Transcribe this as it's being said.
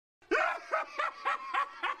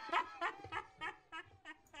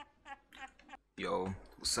Yo,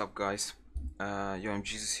 what's up, guys? Yo, I'm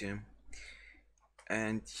Jesus here,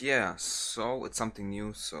 and yeah, so it's something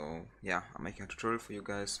new. So yeah, I'm making a tutorial for you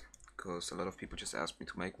guys because a lot of people just asked me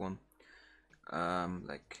to make one.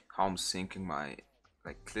 Like how I'm syncing my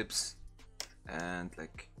clips and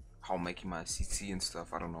like how I'm making my CC and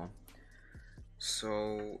stuff. I don't know.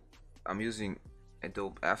 So I'm using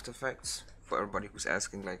Adobe After Effects for everybody who's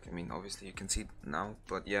asking. Like, I mean, obviously you can see it now,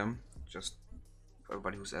 but yeah, just for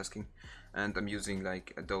everybody who's asking. And I'm using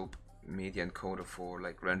like Adobe Media Encoder for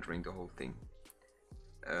like rendering the whole thing.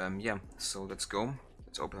 Yeah, so let's go.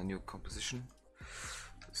 Let's open a new composition.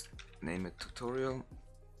 Let's name it tutorial.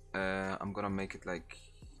 I'm gonna make it like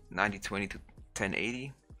 9020 to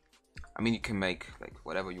 1080. I mean, you can make like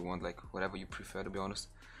whatever you want, like whatever you prefer, to be honest.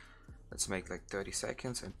 Let's make like 30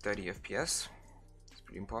 seconds and 30 FPS. It's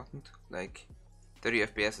pretty important. Like 30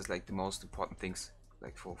 FPS is like the most important things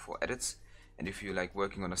like for edits. And if you're like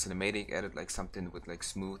working on a cinematic edit, like something with like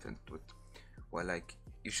smooth and with, well, like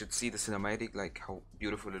you should see the cinematic, like how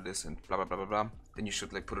beautiful it is and blah blah blah blah blah, then you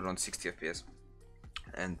should like put it on 60 FPS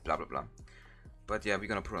and blah blah blah. But yeah, we're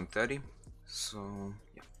gonna put it on 30. So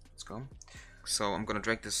yeah, let's go. So I'm gonna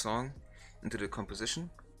drag this song into the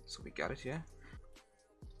composition. So we got it here.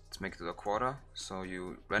 Let's make it to a quarter so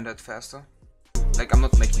you render it faster. Like I'm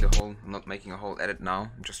not making a whole edit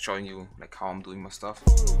now. I'm just showing you like how I'm doing my stuff.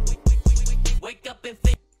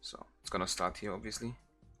 So it's gonna start here, obviously.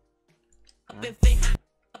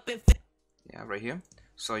 Yeah, right here.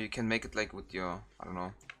 So you can make it like with your, I don't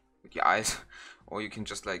know, with your eyes, or you can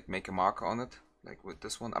just like make a marker on it, like with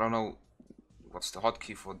this one. I don't know what's the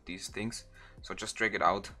hotkey for these things. So just drag it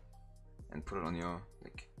out and put it on your,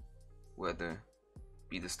 like, where the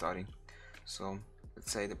beat is starting. So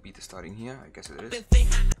let's say the beat is starting here. I guess it is.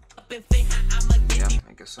 Yeah,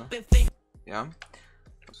 I guess so. Yeah.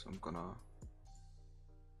 So I'm gonna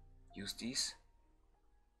use these.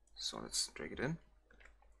 So let's drag it in.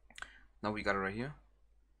 Now we got it right here.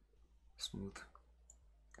 Smooth.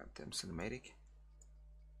 Goddamn cinematic.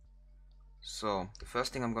 So the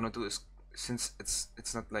first thing I'm gonna do is, since it's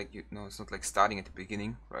not like it's not like starting at the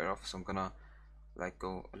beginning right off. So I'm gonna like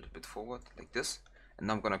go a little bit forward like this, and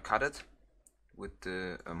now I'm gonna cut it with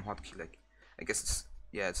the hotkey. Like I guess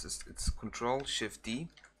it's Control Shift D.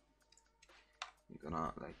 You're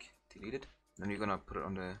gonna like delete it. Then you're gonna put it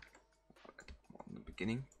on the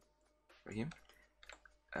beginning right here,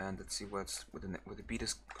 and let's see where the beat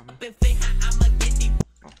is coming.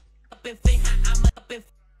 Oh.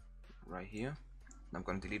 Right here. And I'm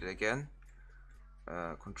gonna delete it again.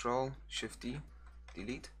 Control Shift D,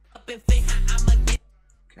 delete. Okay,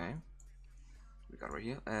 we got right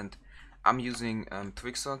here, and I'm using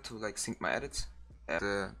Twixtor to like sync my edits.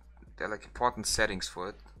 There are like important settings for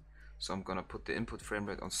it. So I'm gonna put the input frame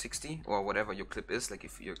rate on 60 or whatever your clip is. Like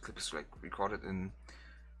if your clip is like recorded in,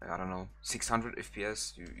 I don't know, 600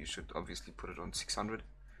 FPS, you should obviously put it on 600.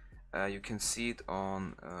 You can see it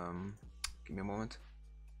on, give me a moment.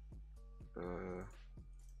 Let's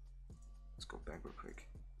go back real quick.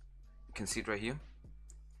 You can see it right here.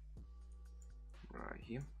 Right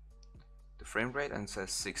here. The frame rate, and it says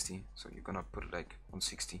 60. So you're gonna put it like on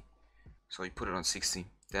 60. So you put it on 60.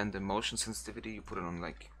 Then the motion sensitivity, you put it on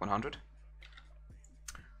like 100.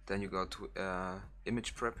 Then you go to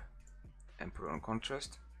image prep and put it on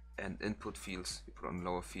contrast, and input fields you put on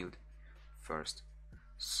lower field first.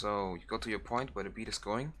 So you go to your point where the beat is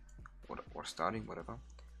going or starting, whatever,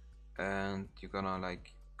 and you're gonna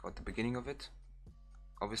like go at the beginning of it.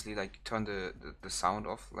 Obviously, like turn the sound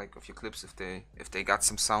off, like of your clips if they got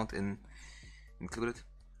some sound included.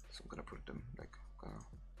 So I'm gonna put them like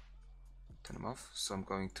turn them off. So I'm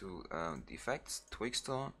going to the effects,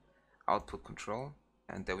 Twixtor, output control,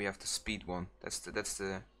 and there we have the speed one. That's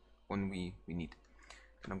the one we need.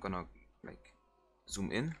 And I'm gonna like zoom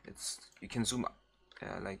in. You can zoom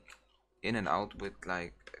like in and out with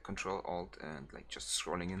like Control Alt and like just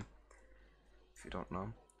scrolling in, if you don't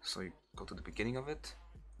know. So you go to the beginning of it,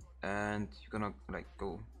 and you're gonna like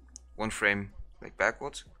go one frame like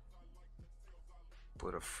backwards.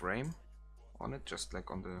 Put a frame on it, just like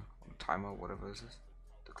on the timer, whatever this is,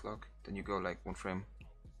 the clock. Then you go like one frame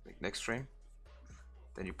like next frame.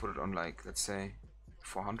 Then you put it on like, let's say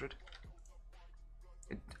 400.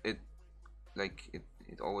 It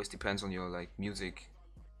always depends on your like music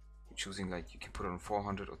you're choosing. Like you can put it on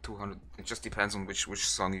 400 or 200. It just depends on which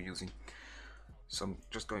song you're using. So I'm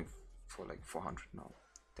just going for like 400 now.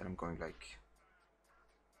 Then I'm going like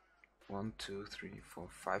 1, 2, 3, 4,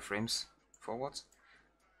 5 frames forwards.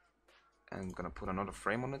 And I'm gonna put another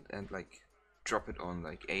frame on it and like drop it on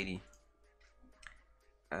like 80.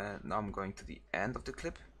 And now I'm going to the end of the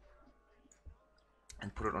clip,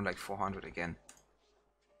 and put it on like 400 again,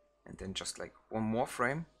 and then just like one more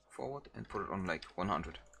frame forward and put it on like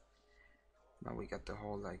 100. Now we got the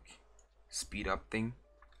whole like speed up thing.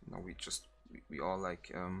 Now we all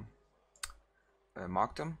like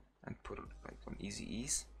mark them and put it like on easy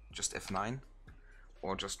ease, just F9,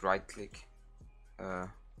 or just right click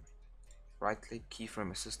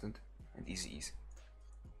keyframe assistant and easy ease.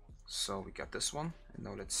 So we got this one, and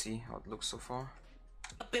now let's see how it looks so far.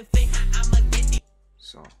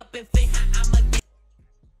 So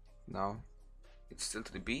now it's still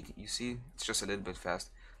to the beat. You see, it's just a little bit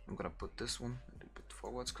fast. I'm gonna put this one a little bit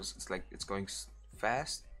forwards because it's like it's going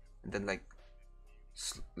fast and then like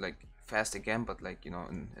fast again, but like, you know,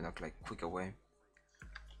 in a like quicker way.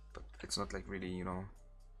 But it's not like really, you know,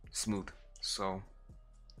 smooth. So,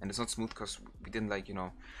 and it's not smooth because we didn't like, you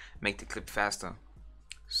know, make the clip faster.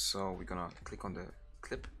 So we're gonna click on the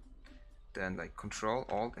clip, then like Control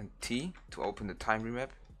Alt and T to open the time remap,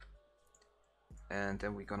 and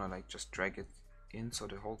then we're gonna like just drag it in so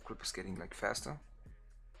the whole clip is getting like faster.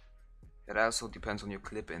 It also depends on your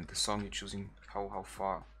clip and the song you're choosing, how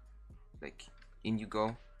far like in you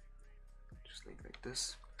go, just like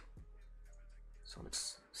this. So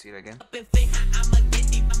let's see it again. Come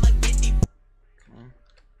on.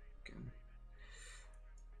 Again.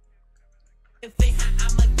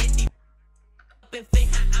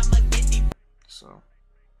 So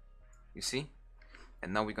you see,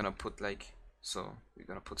 and now we're gonna put like, so we're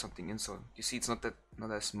gonna put something in. So you see, it's not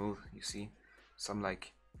as smooth. You see some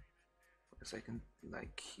like, a second,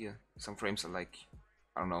 like here some frames are like,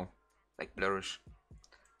 I don't know, like blurrish.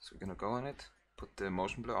 So we're gonna go on it, put the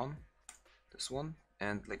motion blur on this one,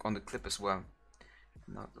 and like on the clip as well.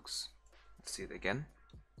 Now it looks, let's see it again.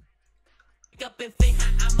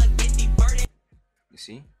 You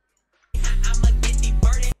see?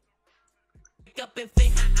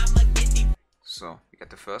 So we got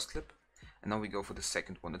the first clip, and now we go for the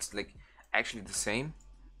second one. It's like actually the same,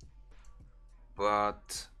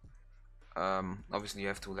 but obviously you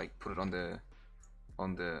have to like put it on the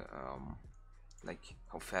like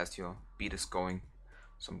how fast your beat is going.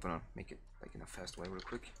 So I'm gonna make it like in a fast way real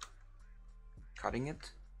quick. Cutting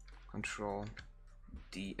it, Control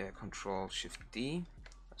D, Control Shift D,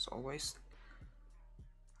 as always.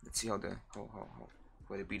 Let's see how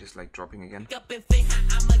where the beat is like dropping again.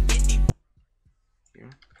 Here.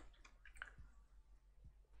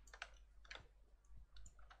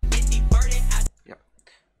 Yeah.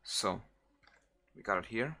 So we got it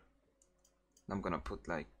here. Now I'm gonna put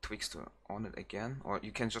like Twixtor on it again, or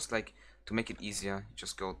you can just like, to make it easier,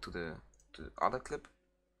 just go to the other clip,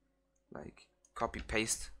 like copy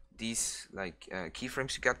paste these like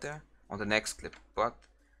keyframes you got there on the next clip, but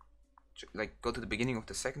like go to the beginning of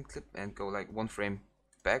the second clip and go like one frame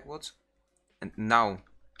backwards, and now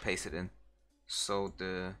paste it in. So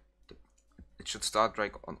it should start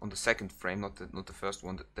like on the second frame, not the first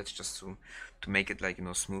one. That's just to make it like, you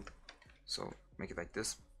know, smooth. So make it like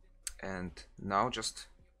this, and now just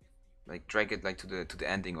like drag it like to the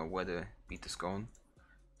ending or where the beat is going.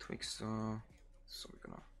 Twixtor. So we're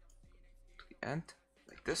gonna to the end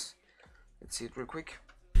like this. Let's see it real quick.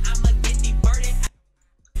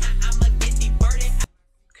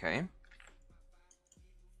 Okay.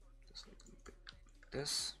 Just like a bit like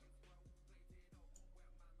this.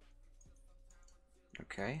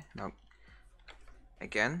 Okay. Now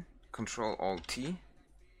again, Control Alt T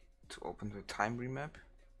to open the time remap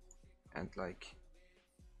and like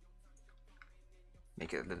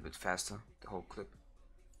make it a little bit faster, the whole clip,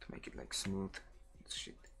 to make it like smooth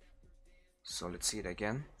shit. So let's see it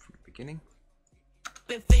again from the beginning.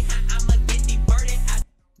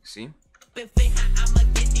 See?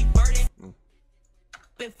 Ooh.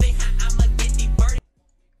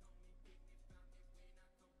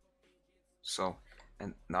 So,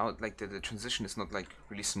 and now like the transition is not like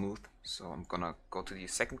really smooth, so I'm gonna go to the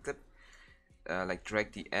second clip, like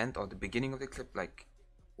drag the end or the beginning of the clip like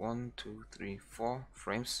 1, 2, 3, 4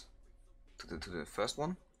 frames to the first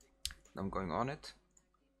one. Now I'm going on it,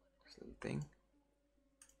 this little thing,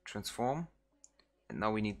 transform, and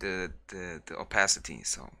now we need the opacity.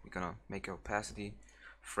 So we're gonna make an opacity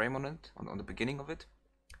frame on it, on the beginning of it,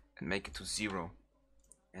 and make it to 0.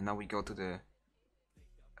 And now we go to the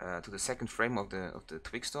second frame of the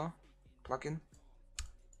Twixtor plugin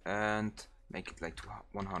and make it like to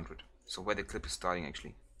 100. So where the clip is starting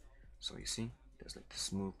actually. So you see, there's like the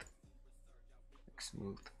smooth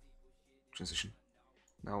transition.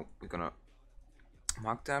 Now we're gonna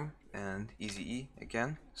mark them and easy E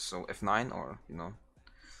again. So F9 or, you know,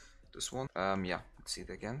 this one. Yeah, let's see it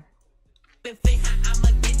again. So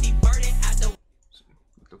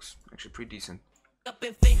it looks actually pretty decent.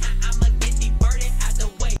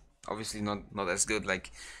 Obviously not as good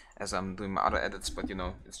like as I'm doing my other edits, but you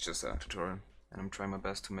know, it's just a tutorial and I'm trying my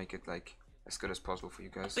best to make it like as good as possible for you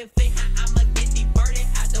guys.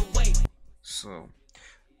 So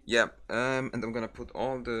yeah, and I'm gonna put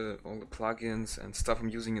all the plugins and stuff I'm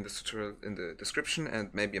using in this tutorial in the description,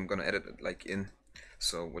 and maybe I'm gonna edit it like in,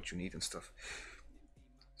 so what you need and stuff.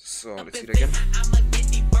 So let's see it again.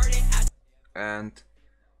 And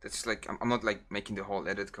it's like I'm not like making the whole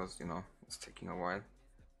edit because you know it's taking a while.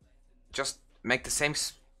 Just make the same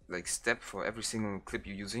like step for every single clip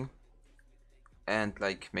you're using, and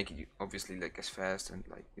like make it obviously like as fast and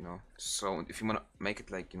like you know. So if you wanna make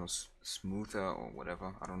it like you know smoother or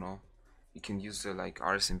whatever, I don't know, you can use the like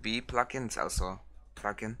RSMB plugin. It's also a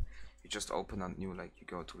plugin. You just open a new, like you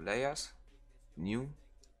go to layers, new,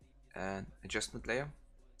 and adjustment layer,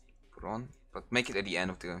 put on, but make it at the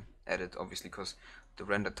end of the edit obviously, because the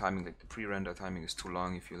render timing, like the pre-render timing, is too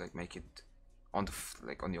long if you like make it on the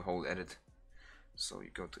like on your whole edit. So you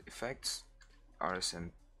go to effects,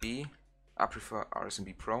 RSMB. I prefer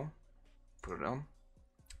RSMB Pro. Put it on.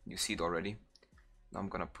 You see it already. Now I'm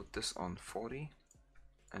gonna put this on 40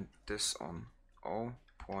 and this on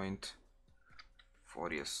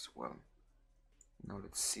 0.40 as well. Now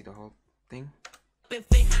let's see the whole thing.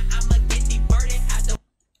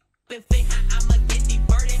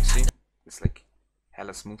 See? It's like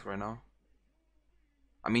hella smooth right now.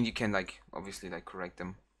 I mean, you can like obviously like correct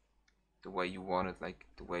them the way you want it, like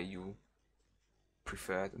the way you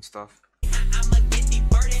prefer it and stuff.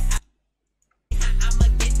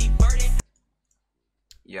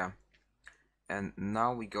 Yeah, and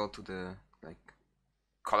now we go to the like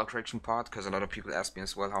color correction part, because a lot of people ask me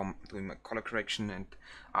as well how I'm doing my color correction and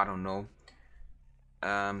I don't know.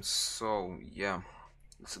 So yeah,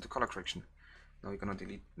 let's do the color correction. Now we're gonna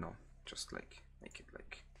delete, no, just like make it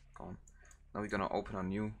like gone. Now we're gonna open a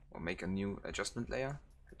new or make a new adjustment layer.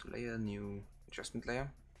 Add to layer, new adjustment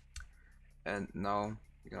layer, and now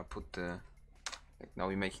we're gonna put the like now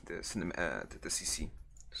we're making the the CC.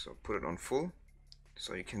 So put it on full,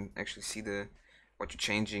 so you can actually see the what you're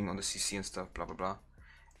changing on the CC and stuff, blah blah blah.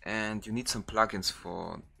 And you need some plugins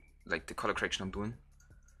for like the color correction I'm doing.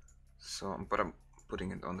 So, but I'm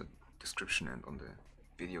putting it on the description and on the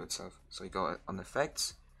video itself. So you go on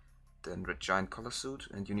effects, then red giant color suit,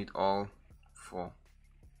 and you need all 4.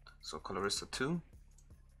 So colorista 2,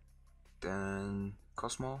 then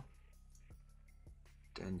Cosmo,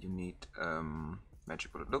 then you need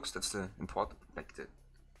magic bullet looks. That's the important, like the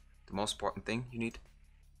most important thing you need.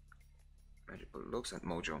 Magic bullet looks and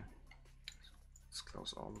Mojo. Let's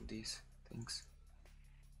close all of these things.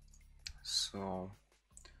 So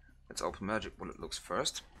let's open magic bullet looks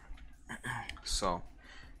first. So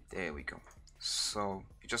there we go. So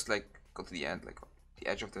you just like go to the end, like the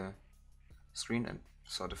edge of the screen, and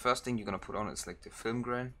so the first thing you're gonna put on is like the film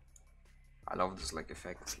grain. I love this like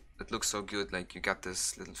effect. It looks so good. Like you got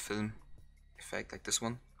this little film effect like this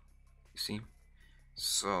one. You see?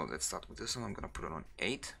 So let's start with this one. I'm gonna put it on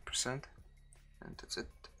 8%, and that's it.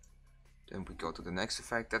 Then we go to the next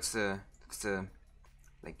effect. That's the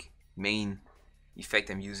like main effect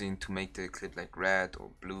I'm using to make the clip like red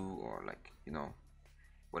or blue or like you know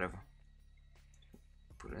whatever.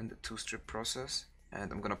 Put in the 2-strip process,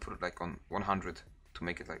 and I'm gonna put it like on 100 to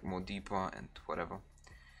make it like more deeper and whatever.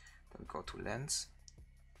 Then go to lens,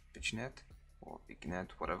 bitchnet or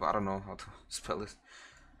bignet, whatever, I don't know how to spell it.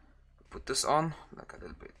 Put this on like a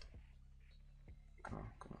little bit. Gonna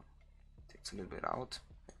take a little bit out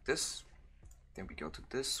like this. Then we go to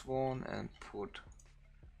this one and put,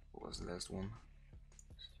 what was the last one?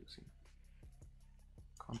 Just using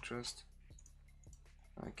contrast.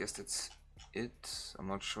 I guess that's it. I'm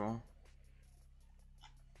not sure.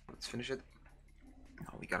 Let's finish it.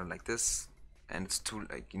 Now we got it like this, and it's too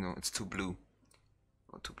like you know it's too blue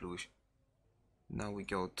or too bluish. Now we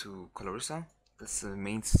go to colorista. That's the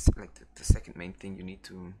main like the second main thing you need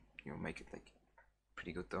to you know make it like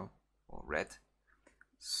pretty good though, or red.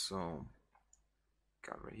 So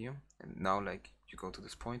got right here, and now like you go to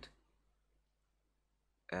this point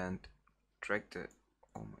and drag the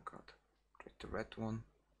oh my god, drag the red one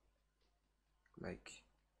like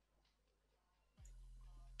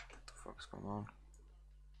what the fuck's going on?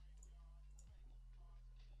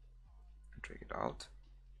 And drag it out.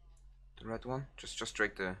 The red one, just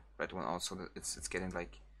drag the red one out so that it's getting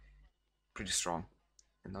like pretty strong.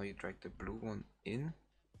 And now you drag the blue one in.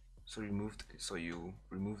 So you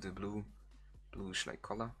remove the bluish like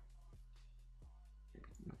color. Maybe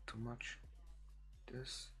not too much.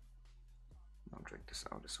 This. Now drag this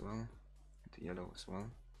out as well. The yellow as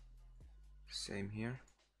well. Same here.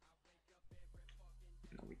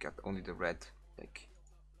 Now we got only the red like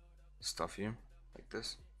stuff here, like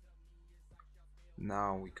this.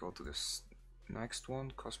 Now we go to this next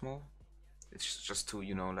one, Cosmo. It's just to,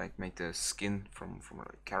 you know, like make the skin from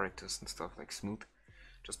like characters and stuff like smooth.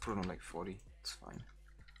 Just put it on like 40. It's fine.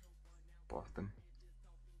 Both them.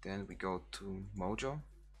 Then we go to Mojo.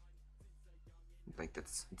 Like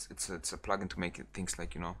it's a plugin to make it things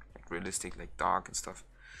like, you know, like realistic, like dark and stuff.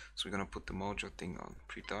 So we're gonna put the Mojo thing on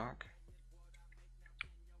pre-dark.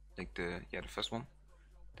 Like the first one.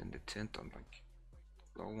 Then the tint on like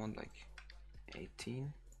low one, like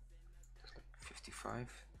 18. Just like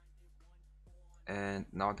 55. And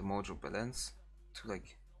now the Mojo balance to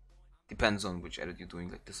like, depends on which edit you're doing.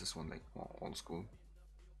 Like this is one like more old school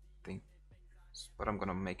thing, but I'm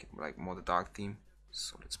gonna make it like more the dark theme,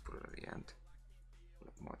 so let's put it at the end,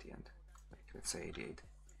 like more at the end, like let's say 88.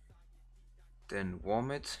 Then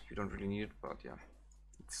warm it, you don't really need it, but yeah,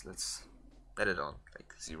 let's let it on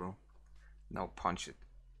like 0. Now punch it,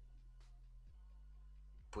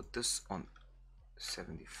 put this on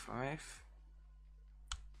 75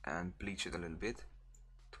 and bleach it a little bit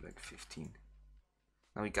to like 15.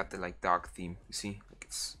 Now we got the like dark theme, you see, like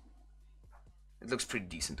it looks pretty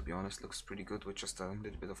decent, to be honest. Looks pretty good with just a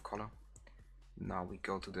little bit of color. Now we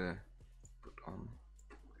go to the put on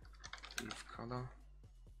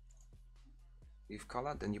leaf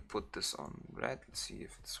color, then you put this on red. Let's see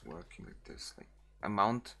if it's working like this. Like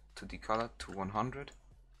amount to decolor to 100.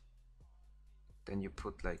 Then you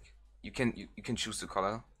put like you can choose the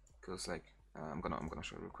color, because like I'm gonna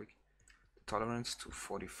show you real quick. The tolerance to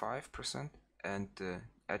 45% and the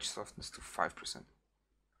edge softness to 5%.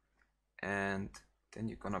 And then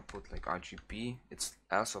you're gonna put like RGB. It's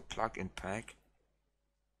also a plug-in pack.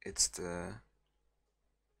 It's this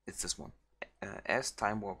one, as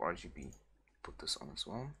time warp RGB. Put this on as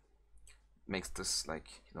well. Makes this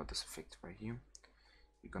like, you know, this effect right here.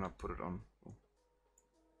 You're gonna put it on.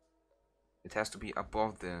 It has to be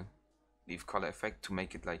above the leaf color effect to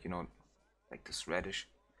make it like, you know, like this reddish.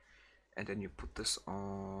 And then you put this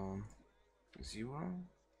on 0.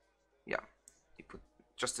 Yeah, you put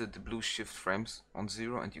just the blue shift frames on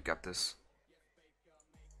 0 and you got this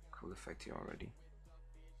cool effect here already.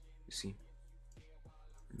 You see?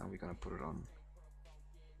 Now we're gonna put it on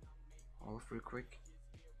off real quick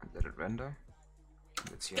and let it render.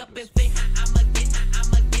 Let's see how it looks.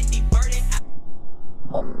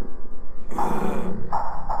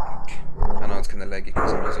 Okay. I know it's kinda laggy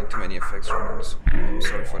because I'm using too many effects right now, so I'm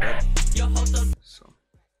sorry for that. So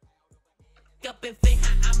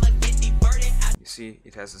you see,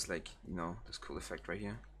 it has this like, you know, this cool effect right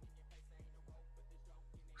here.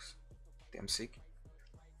 Damn sick.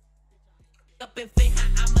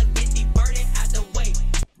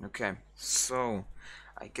 Okay, so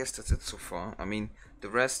I guess that's it so far. I mean, the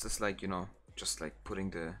rest is like, you know, just like putting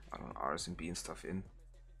the, I don't know, R's and B and stuff in.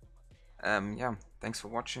 Yeah, thanks for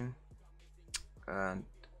watching, and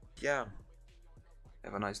yeah,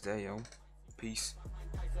 have a nice day, yo. Peace.